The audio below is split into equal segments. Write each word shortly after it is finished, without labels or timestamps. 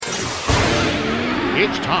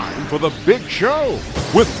It's time for the big show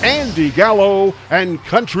with Andy Gallo and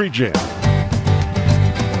Country Jim. Well,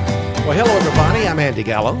 hello, everybody. I'm Andy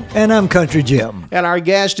Gallo. And I'm Country Jim. And our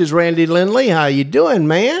guest is Randy Lindley. How you doing,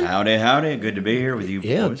 man? Howdy, howdy. Good to be here with you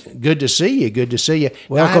boys. Good to see you. Good to see you.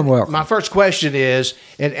 Welcome, welcome. My first question is,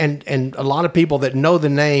 and a lot of people that know the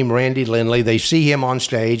name Randy Lindley, they see him on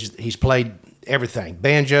stage. He's played everything: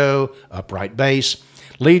 banjo, upright bass,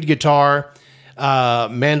 lead guitar,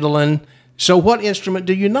 mandolin. So what instrument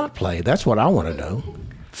do you not play? That's what I want to know.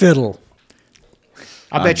 Fiddle.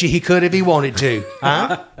 I bet you he could if he wanted to.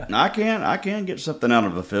 Huh? I can get something out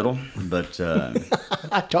of a fiddle, but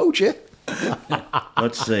I told you.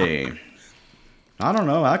 let's see. I don't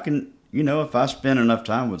know. I can, if I spend enough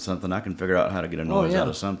time with something, I can figure out how to get a noise out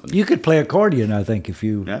of something. You could play accordion, I think, if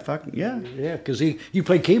you... Yeah, if I can, yeah. Yeah, because you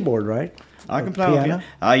play keyboard, right? I can play piano.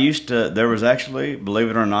 I used to, there was actually, believe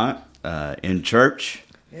it or not, in church,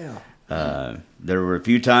 there were a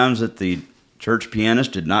few times that the church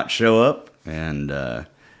pianist did not show up. And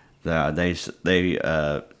they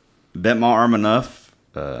bent my arm enough.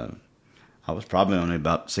 I was probably only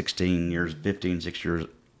about 15, 6 years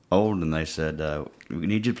old, and they said, "We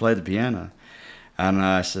need you to play the piano." And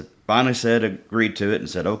I finally agreed to it, and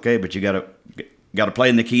said, "Okay, but you got to play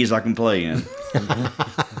in the keys I can play in."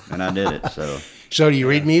 And I did it. So do you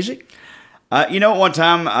read music? One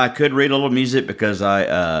time I could read a little music because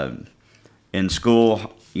I in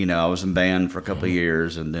school. I was in band for a couple of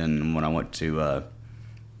years, and then when I went to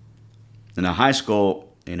in high school,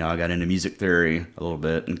 I got into music theory a little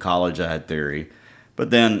bit. In college, I had theory, but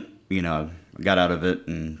then I got out of it.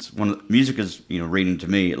 And music is reading to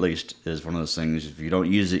me at least is one of those things. If you don't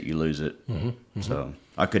use it, you lose it. Mm-hmm, mm-hmm. So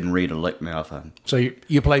I couldn't read a lick mouth. So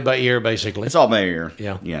you play by ear, basically. It's all by ear.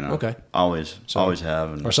 Yeah. Okay. Always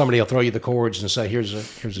have. Or somebody will throw you the chords and say, "Here's a."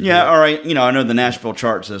 Yeah. All right. I know the Nashville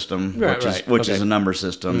chart system, which is a number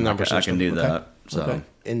system. I can do that. So. Okay.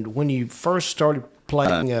 And when you first started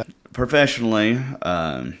playing professionally,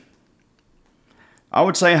 I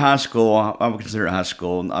would say high school. I would consider it high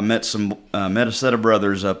school. I met a set of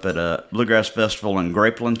brothers up at a bluegrass festival in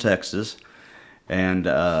Grapeland, Texas, and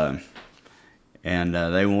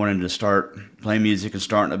they wanted to start playing music and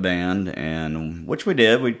starting a band, and which we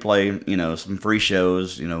did. We'd play, some free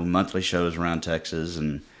shows, monthly shows around Texas,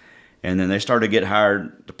 and then they started to get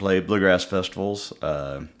hired to play bluegrass festivals,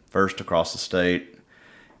 first across the state,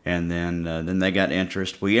 and then they got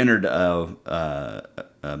interest. We entered a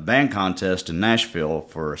band contest in Nashville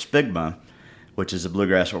for Spigma, which is a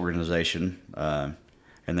bluegrass organization,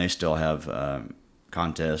 and they still have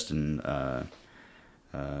contests and.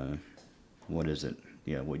 What is it?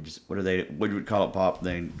 Yeah, what do we call it? Pop?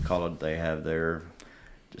 They have their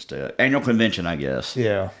just a annual convention, I guess.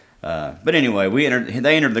 Yeah. But anyway,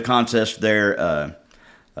 they entered the contest there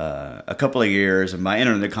a couple of years, and by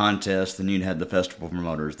entering the contest, then you had the festival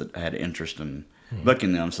promoters that had interest in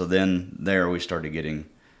booking them. So then they started getting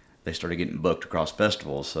booked across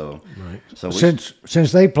festivals. So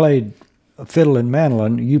since they played fiddle and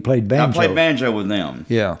mandolin, you played banjo. I played banjo with them.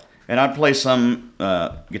 Yeah. And I'd play some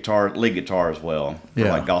lead guitar as well, for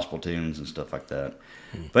like gospel tunes and stuff like that.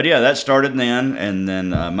 But yeah, that started then. And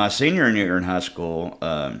then my senior year in high school,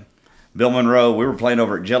 Bill Monroe, we were playing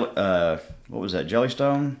over at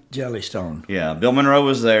Jellystone? Jellystone. Yeah, Bill Monroe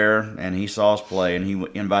was there, and he saw us play, and he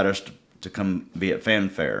invited us to come be at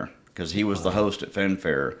Fanfare, because he was the host at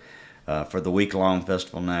Fanfare for the week-long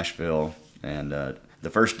festival in Nashville. And the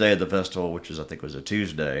first day of the festival, which I think was a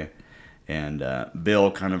Tuesday, and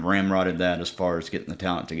Bill kind of ramrodded that as far as getting the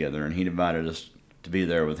talent together, and he invited us to be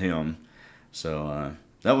there with him. So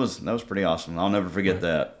that was pretty awesome. I'll never forget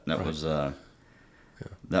that. That was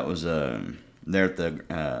there at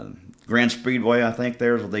the Grand Speedway, I think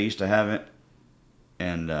there's where they used to have it,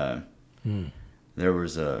 and there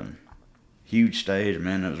was a huge stage.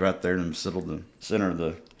 Man, it was right there in the center of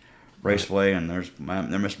the raceway, and there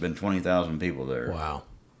must have been 20,000 people there. Wow,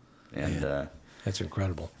 and that's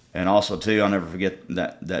incredible. And also, too, I'll never forget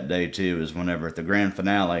that day, too, is whenever at the grand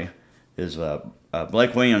finale,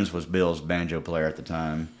 Blake Williams was Bill's banjo player at the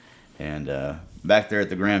time. And back there at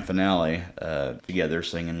the grand finale, together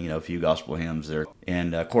singing, a few gospel hymns there.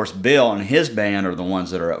 And, of course, Bill and his band are the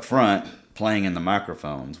ones that are up front playing in the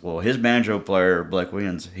microphones. Well, his banjo player, Blake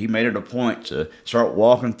Williams, he made it a point to start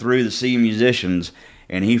walking through the sea of musicians,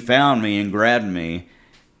 and he found me and grabbed me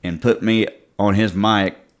and put me on his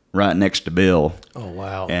mic right next to Bill. Oh,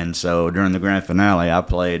 wow. And so during the grand finale, I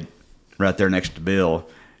played right there next to Bill.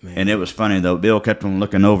 Man. And it was funny, though. Bill kept on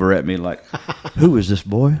looking over at me like, "Who is this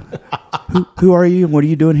boy? Who are you, and what are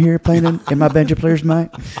you doing here playing in my banjo player's mic?"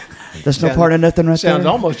 There's no part of nothing right Sounds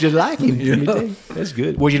there. almost just like him. That's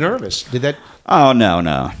good. Were you nervous? Did that? Oh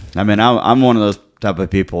no. I mean, I'm one of those type of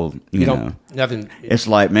people. You know, nothing. It's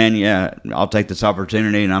like, man, yeah, I'll take this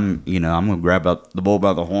opportunity, and I'm gonna grab up the bull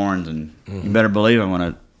by the horns, and you better believe I'm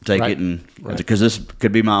gonna take it, and because this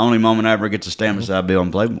could be my only moment I ever get to stand beside Bill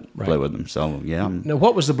and play with him. So yeah. Now,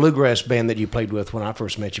 what was the bluegrass band that you played with when I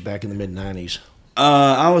first met you back in the mid-90s?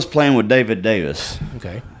 I was playing with David Davis.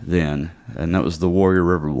 Okay. Then, and that was the Warrior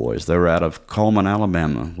River Boys. They were out of Coleman,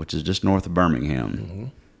 Alabama, which is just north of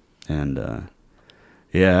Birmingham. And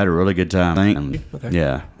yeah, I had a really good time.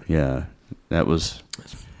 Okay. Yeah, that was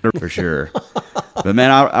for sure. But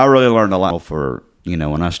man, I really learned a lot for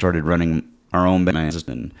when I started running our own band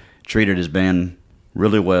and treated his band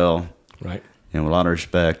really well, right? And with a lot of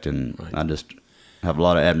respect, and I just have a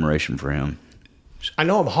lot of admiration for him. I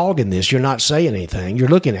know I'm hogging this. You're not saying anything. You're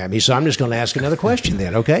looking at me, so I'm just going to ask another question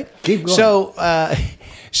then, okay? Keep going.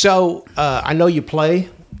 So I know you play.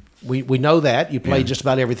 We know that. You play just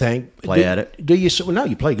about everything. At it. Do you? Well, no,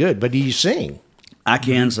 you play good, but do you sing? I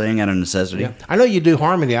can sing out of necessity. Yeah. I know you do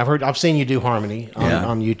harmony. I've seen you do harmony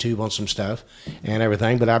on YouTube on some stuff and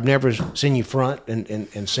everything, but I've never seen you front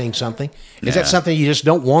and sing something. Is that something you just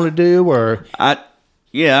don't want to do, or? I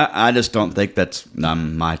just don't think that's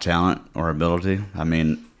my talent or ability. I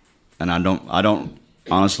mean, and I don't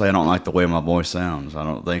honestly, I don't like the way my voice sounds. I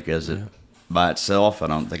don't think by itself, I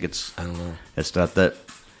don't think it's. I don't know. It's not that.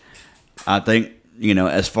 I think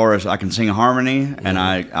as far as I can sing harmony and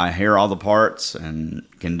I hear all the parts and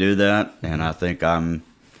can do that, and I think I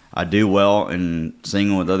do well in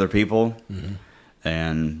singing with other people,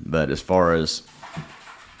 but as far as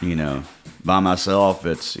by myself,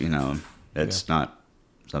 it's not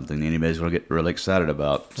something anybody's going to get really excited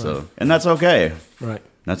about. So, and that's okay. Right.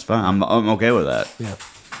 That's fine. I'm okay with that. Yeah.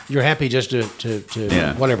 You're happy just to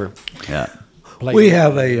whatever. Yeah. We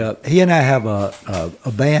have he and I have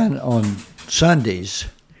a band on Sundays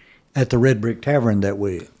at the Red Brick Tavern that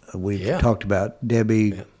we talked about.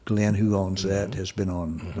 Debbie Glenn, who owns that, has been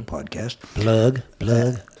on the podcast. Plug.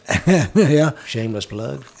 Yeah. Shameless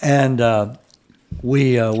plug. And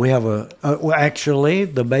we have actually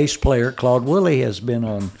the bass player Claude Woolley has been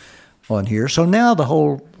on here. So now the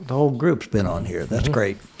whole group's been on here. That's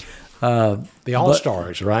great. The All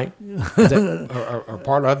Stars, right? Are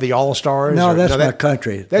part of the All Stars? No, that's my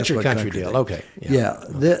country. That's your country deal. Okay. Yeah.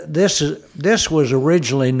 This was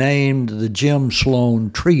originally named the Jim Sloan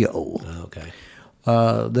Trio. Okay.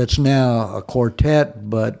 That's now a quartet,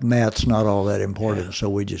 but Matt's not all that important, so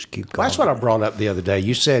we just keep going. Well, that's what I brought up the other day.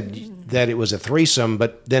 You said that it was a threesome,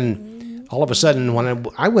 but then all of a sudden, when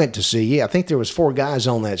I went to see you, I think there was 4 guys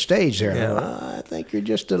on that stage there. Yeah. I think you're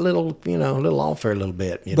just a little off there a little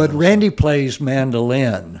bit. But Randy plays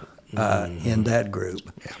mandolin in that group,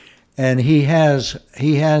 and he has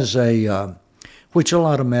a which a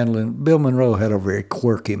lot of mandolin. Bill Monroe had a very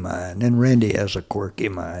quirky mind, and Randy has a quirky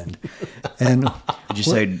mind. And did you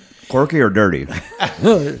say quirky or dirty?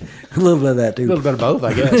 A little bit of that too. A little bit of both,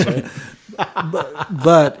 I guess.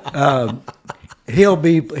 But he'll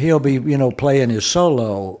be playing his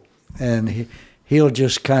solo, and he'll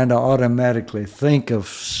just kind of automatically think of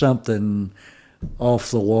something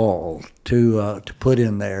off the wall to put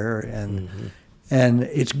in there, and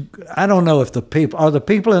it's, I don't know if the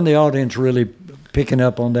people in the audience really picking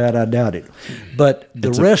up on that. I doubt it, but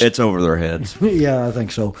it's over their heads. Yeah, I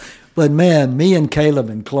think so. But man, me and Caleb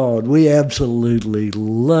and Claude, we absolutely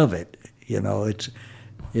love it. It's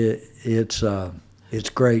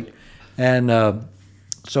great. And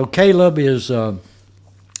so Caleb's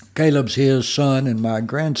his son and my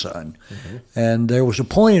grandson. And there was a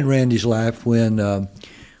point in Randy's life when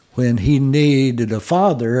he needed a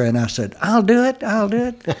father, and I said, I'll do it.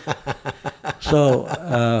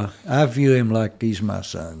 So I view him like he's my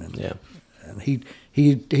son. And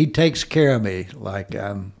he takes care of me like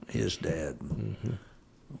I'm his dad.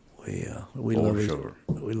 We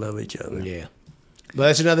love each other. Yeah. Well,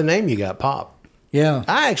 that's another name you got, Pop. Yeah.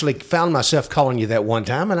 I actually found myself calling you that one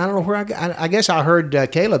time, and I don't know where I guess I heard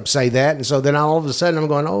Caleb say that, and so then all of a sudden I'm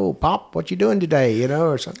going, "Oh, Pop, what you doing today?"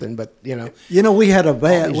 Or something. But we had a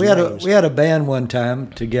band. We had a band one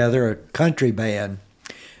time together, a country band,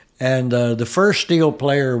 and the first steel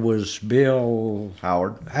player was Bill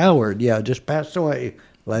Howard, yeah, just passed away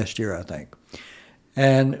last year, I think.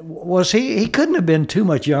 And was he couldn't have been too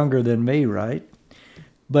much younger than me, right?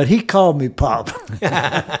 But he called me Pop.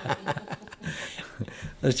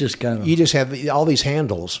 That's just kind of... You just have all these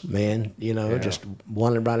handles, man, just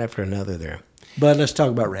one right after another there. But let's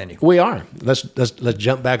talk about Randy. We are. Let's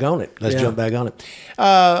jump back on it. Jump back on it.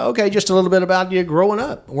 Okay, just a little bit about you growing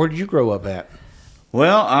up. Where did you grow up at?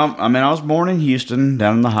 Well, I mean, I was born in Houston,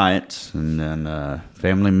 down in the Heights, and then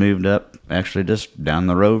family moved up, actually just down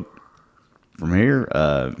the road from here.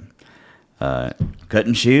 Cut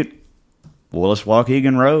and Shoot, Willis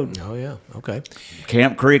Waukegan Road. Oh yeah, okay.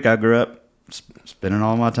 Camp Creek, I grew up spending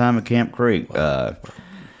all my time at Camp Creek. I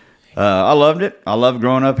loved it. I loved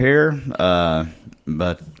growing up here.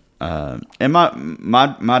 But and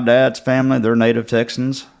my dad's family, they're native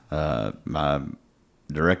Texans. My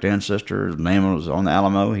direct ancestor's name was on the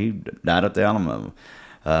Alamo. He died at the Alamo.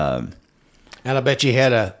 And I bet you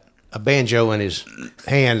had a banjo in his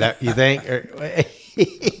hand. You think?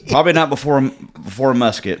 Probably not before a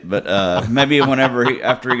musket, but maybe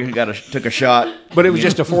after he took a shot. But it was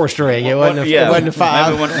just a 4-string. It wasn't a, it wasn't a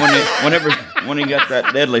 5. When he got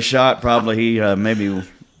that deadly shot, probably he maybe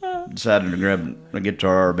decided to grab a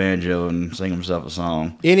guitar or a banjo and sing himself a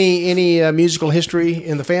song. Any musical history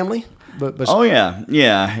in the family? Oh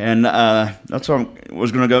yeah, and that's what I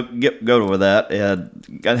was going to go with that.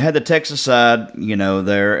 I had the Texas side,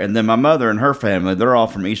 there, and then my mother and her family, they're all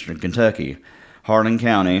from Eastern Kentucky, Harlan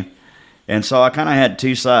County, and so I kind of had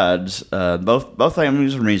two sides. Both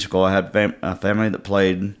families were musical. I had a family that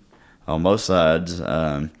played on both sides,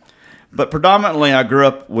 but predominantly I grew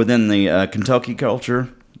up within the Kentucky culture.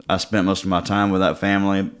 I spent most of my time with that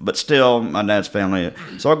family, but still, my dad's family.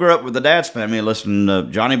 So I grew up with the dad's family, listening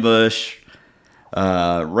to Johnny Bush,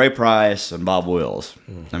 Ray Price, and Bob Wills.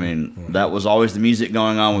 I mean, that was always the music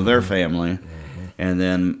going on with their family. And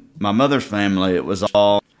then my mother's family, it was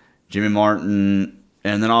all Jimmy Martin,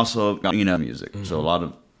 and then also, music. So a lot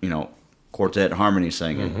of, quartet harmony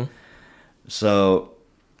singing. So,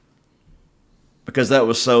 because that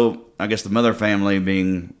was so, I guess the mother family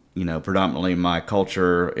being, predominantly my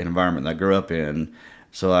culture and environment that I grew up in.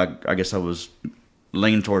 So I guess I was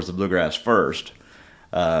leaning towards the bluegrass first.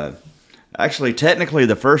 Actually, technically,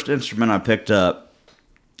 the first instrument I picked up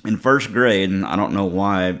in first grade, and I don't know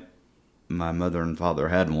why my mother and father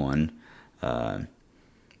had one,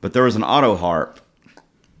 but there was an auto harp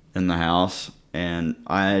in the house, and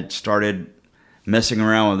I had started messing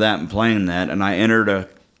around with that and playing that, and I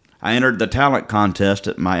entered the talent contest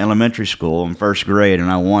at my elementary school in first grade,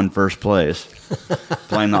 and I won first place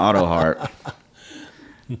playing the auto harp.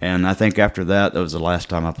 And I think after that was the last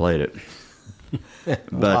time I played it.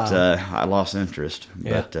 But I lost interest.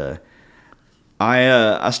 Yeah. But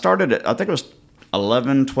I started at, I think it was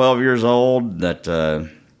 11, 12 years old, that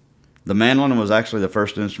the mandolin was actually the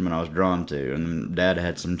first instrument I was drawn to. And Dad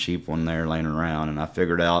had some cheap one there laying around, and I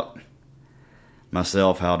figured out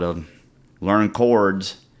myself how to learn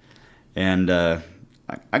chords. And I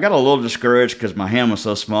got a little discouraged because my hand was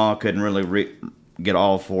so small, I couldn't really get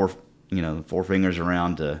all four fingers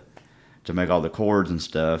around to make all the chords and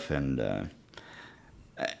stuff. And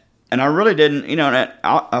I really didn't,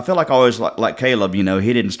 I feel like I always, like Caleb, he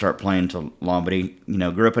didn't start playing till long, but he,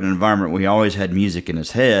 grew up in an environment where he always had music in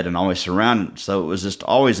his head and always surrounded, so it was just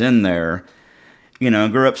always in there,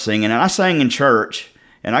 grew up singing. And I sang in church,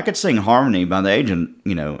 and I could sing harmony by the age of,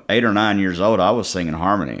 8 or 9 years old. I was singing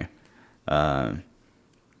harmony.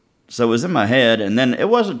 So it was in my head, and then it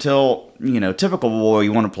wasn't until, typical boy,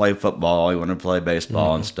 you want to play football, you want to play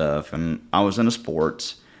baseball and stuff, and I was into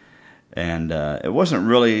sports, and it wasn't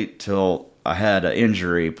really till I had an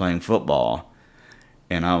injury playing football,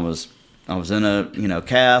 and I was in a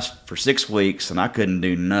cast for 6 weeks, and I couldn't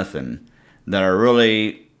do nothing,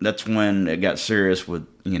 that's when it got serious with,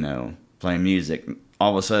 playing music.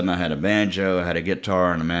 All of a sudden I had a banjo, I had a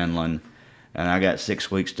guitar, and a mandolin, and I got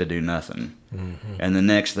 6 weeks to do nothing. And the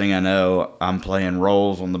next thing I know, I'm playing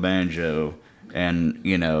rolls on the banjo, and,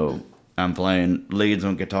 I'm playing leads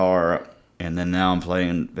on guitar, and then now I'm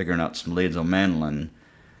figuring out some leads on mandolin.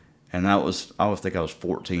 And I think I was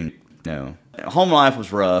 14. Home life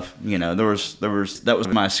was rough. That was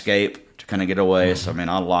my escape to kind of get away. So,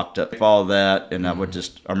 I locked up all that, and I would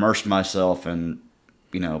just immerse myself in,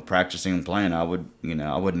 practicing and playing. I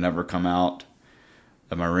would never come out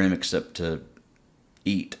of my room except to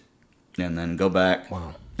eat, and then go back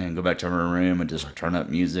and go back to my room and just turn up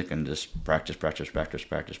music and just practice,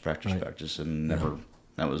 and never.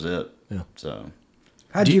 That was it. Yeah. So,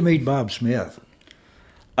 how did you meet Bob Smith?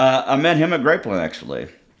 I met him at Grapeland, actually,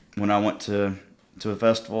 when I went to a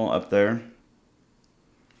festival up there,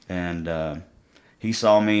 and he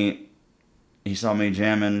saw me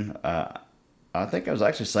jamming. I think it was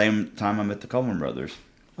actually the same time I met the Coleman brothers.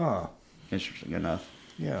 Oh, interesting enough.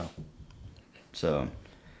 Yeah. So,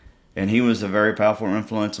 and he was a very powerful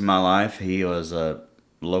influence in my life. He was a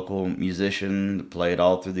local musician that played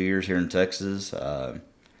all through the years here in Texas,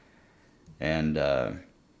 and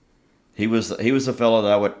he was a fellow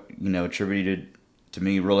that I would attributed to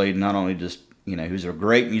me, really not only just who's a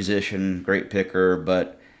great musician, great picker,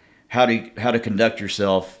 but how to conduct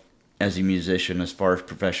yourself as a musician as far as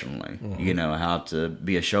professionally. How to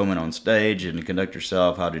be a showman on stage and conduct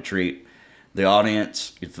yourself, how to treat the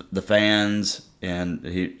audience, the fans, and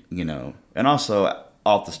and also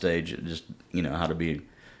off the stage, just how to be,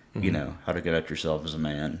 how to conduct yourself as a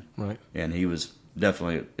man. Right. And he was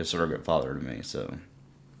definitely a surrogate father to me. So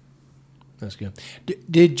that's good.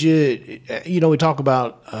 Did you? We talk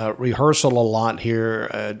about rehearsal a lot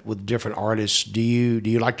here with different artists. Do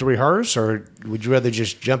you like to rehearse, or would you rather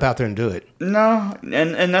just jump out there and do it? No,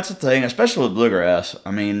 and that's the thing, especially with bluegrass.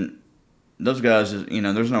 I mean, those guys,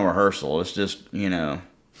 there's no rehearsal. It's just,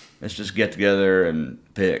 it's just get together and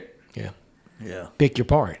pick. Yeah. Pick your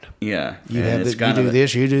part. Yeah. You do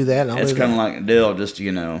this, you do that. It's kind of like a deal. Just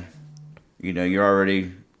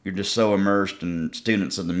you're just so immersed and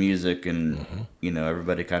students of the music, and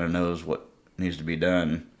everybody kind of knows what needs to be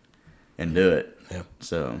done, and do it. Yeah.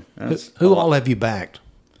 So who all have you backed?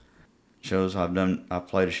 Shows I've done. I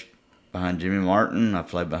played behind Jimmy Martin. I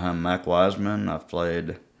played behind Mac Wiseman. I've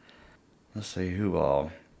played. Let's see who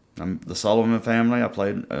all. The Sullivan family. I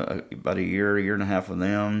played about a year and a half with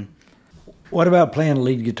them. What about playing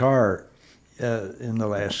lead guitar in the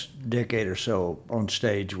last decade or so on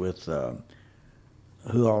stage with?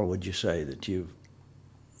 Who all would you say that you've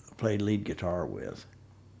played lead guitar with?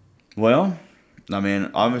 Well, I mean,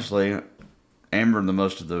 obviously, Amber the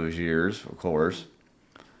most of those years, of course,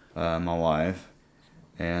 my wife,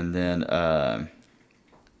 and then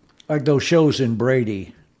like those shows in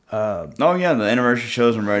Brady. Oh yeah, the anniversary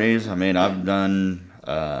shows in Brady's. I mean, I've done.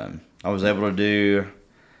 I was able to do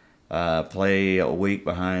play a week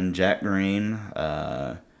behind Jack Green,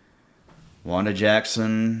 Wanda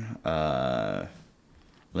Jackson.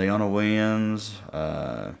 Leona Williams,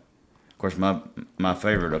 of course, my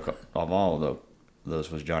favorite of all of those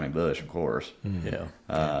was Johnny Bush, of course. Yeah.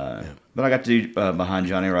 But I got to do behind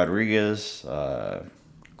Johnny Rodriguez, of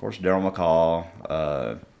course, Daryl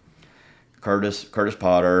McCall, Curtis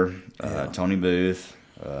Potter, Tony Booth,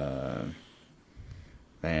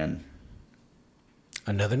 and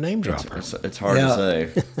another name dropper. It's hard to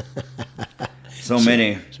say. So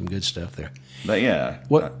many. Some good stuff there. But yeah.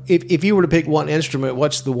 What if you were to pick one instrument?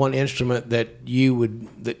 What's the one instrument that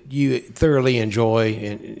you thoroughly enjoy,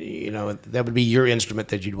 and that would be your instrument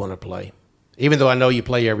that you'd want to play? Even though I know you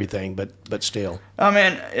play everything, but still. I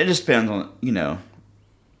mean, it just depends on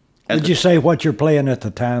Did you say what you're playing at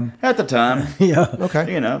the time? At the time. Yeah. Okay.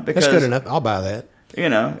 Because that's good enough. I'll buy that.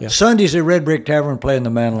 Yeah. Sundays at Red Brick Tavern playing the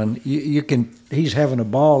mandolin. You can. He's having a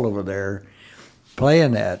ball over there,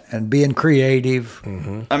 playing that and being creative.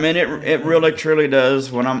 Mm-hmm. I mean, it really truly does.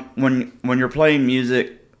 When you're playing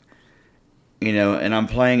music, and I'm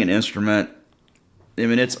playing an instrument. I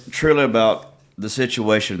mean, it's truly about the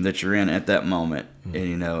situation that you're in at that moment,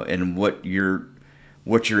 and and what your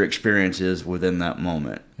experience is within that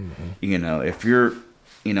moment. Mm-hmm. If you're,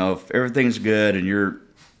 if everything's good and you're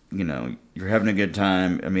having a good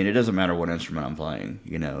time. I mean, it doesn't matter what instrument I'm playing,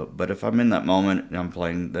 But if I'm in that moment and I'm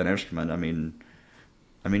playing that instrument, I mean,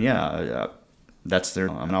 that's there.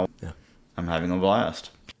 I'm having a blast.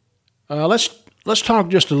 Let's talk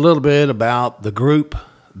just a little bit about the group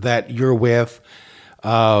that you're with,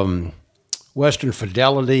 Western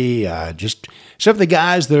Fidelity. Just some of the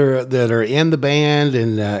guys that are in the band,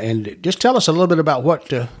 and just tell us a little bit about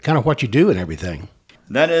what you do and everything.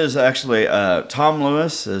 That is actually Tom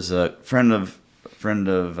Lewis is a friend of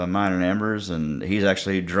mine and Amber's, and he's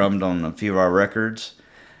actually drummed on a few of our records.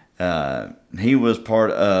 He was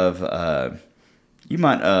part of, you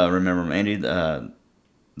might remember him, Andy, the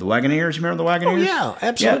Wagoneers. You remember the Wagoneers? Oh, yeah,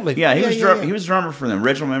 absolutely. Yeah, he was drummer for them,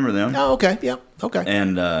 original member of them. Oh, okay, yeah, okay.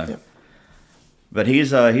 And but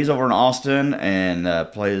he's over in Austin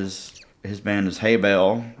and plays. His band is Hay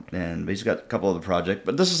Bale, and he's got a couple other projects.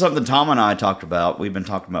 But this is something Tom and I talked about. We've been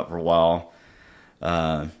talking about for a while.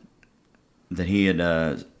 That he had,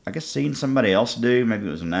 I guess, seen somebody else do. Maybe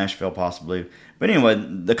it was in Nashville, possibly. But anyway,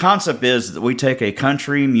 the concept is that we take a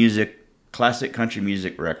classic country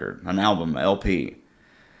music record, an album, LP,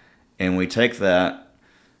 and we take that.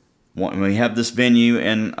 We have this venue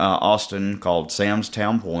in Austin called Sam's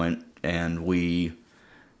Town Point, and we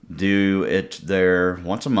do it there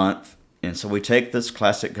once a month. And so we take this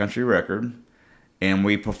classic country record, and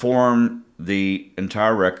we perform the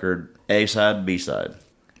entire record, A-side, B-side.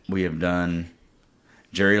 We have done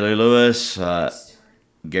Jerry Lee Lewis,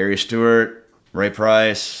 Gary Stewart, Ray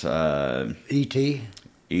Price, E.T.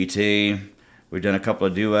 We've done a couple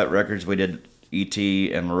of duet records. We did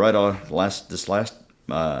E.T. and Loretta this last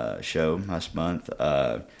show last month.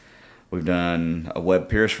 We've done a Webb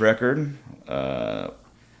Pierce record.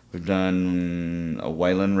 We've done a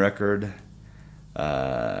Waylon record.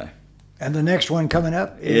 And the next one coming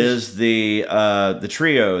up Is the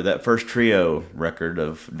trio, that first trio record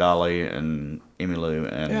of Dolly and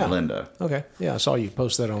Emmylou and Linda. Okay. Yeah, I saw you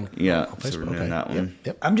post that on Yeah, on so Facebook. we're doing that one.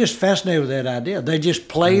 Yep. I'm just fascinated with that idea. They just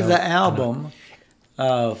play the album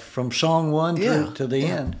from song one through to the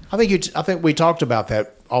end. I think we talked about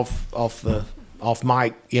that off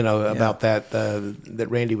mic, about that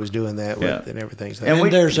Randy was doing that with and everything. So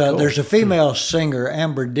And there's a female singer,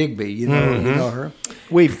 Amber Digby. You know her.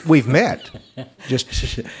 We've met.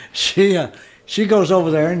 Just She goes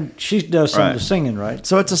over there and she does some of the singing, right?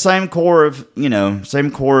 So it's the same core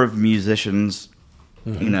of musicians.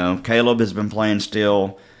 Caleb has been playing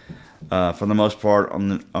still for the most part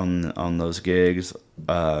on those gigs.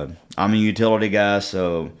 I'm a utility guy,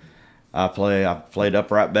 so I played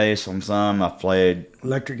upright bass on some. I've played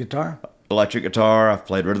electric guitar. I've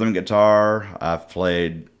played rhythm guitar. I've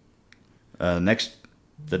played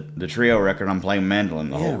the trio record. I'm playing mandolin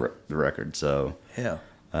the whole record. So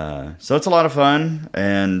so it's a lot of fun,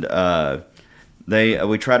 and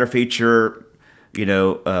we try to feature,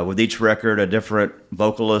 with each record a different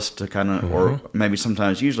vocalist to kind of, or maybe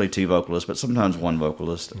sometimes, usually two vocalists, but sometimes one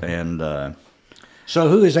vocalist. And so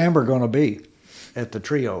who is Amber going to be at the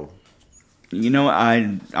trio?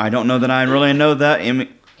 I don't know that I really know that.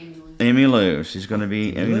 Emmylou. She's going to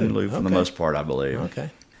be Emmylou for the most part, I believe. Okay.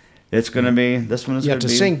 It's going to be, this one is going to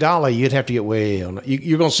be. To sing Dolly, you'd have to get way on it.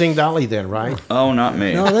 You're going to sing Dolly then, right? Oh, not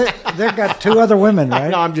me. No, they've got two other women,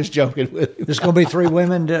 right? No, I'm just joking with you. There's going to be three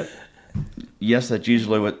women. Yes, that's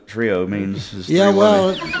usually what trio means. Is Yeah, three well,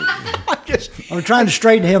 women. I'm trying to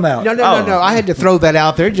straighten him out. No. I had to throw that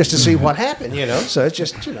out there just to see what happened, So it's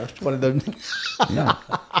just, one of those.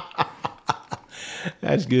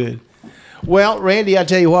 That's good. Well, Randy, I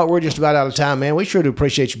tell you what, we're just about out of time, man. We sure do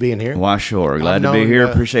appreciate you being here. Why, sure. Glad to be here.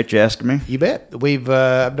 Appreciate you asking me. You bet.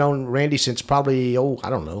 I've known Randy since probably, I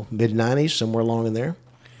don't know, mid-'90s, somewhere along in there.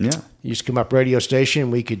 Yeah. He used to come up radio station.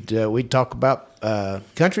 We'd talk about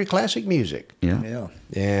country classic music. Yeah.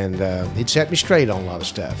 And he'd set me straight on a lot of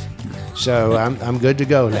stuff. So I'm good to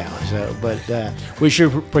go now. But we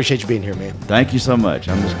sure appreciate you being here, man. Thank you so much.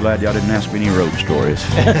 I'm just glad y'all didn't ask me any road stories.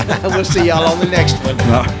 We'll see y'all on the next one.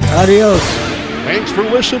 Adios. Thanks for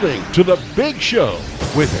listening to The Big Show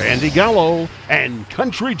with Andy Gallo and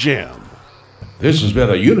Country Jim. This has been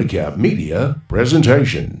a Unicap Media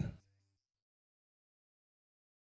presentation.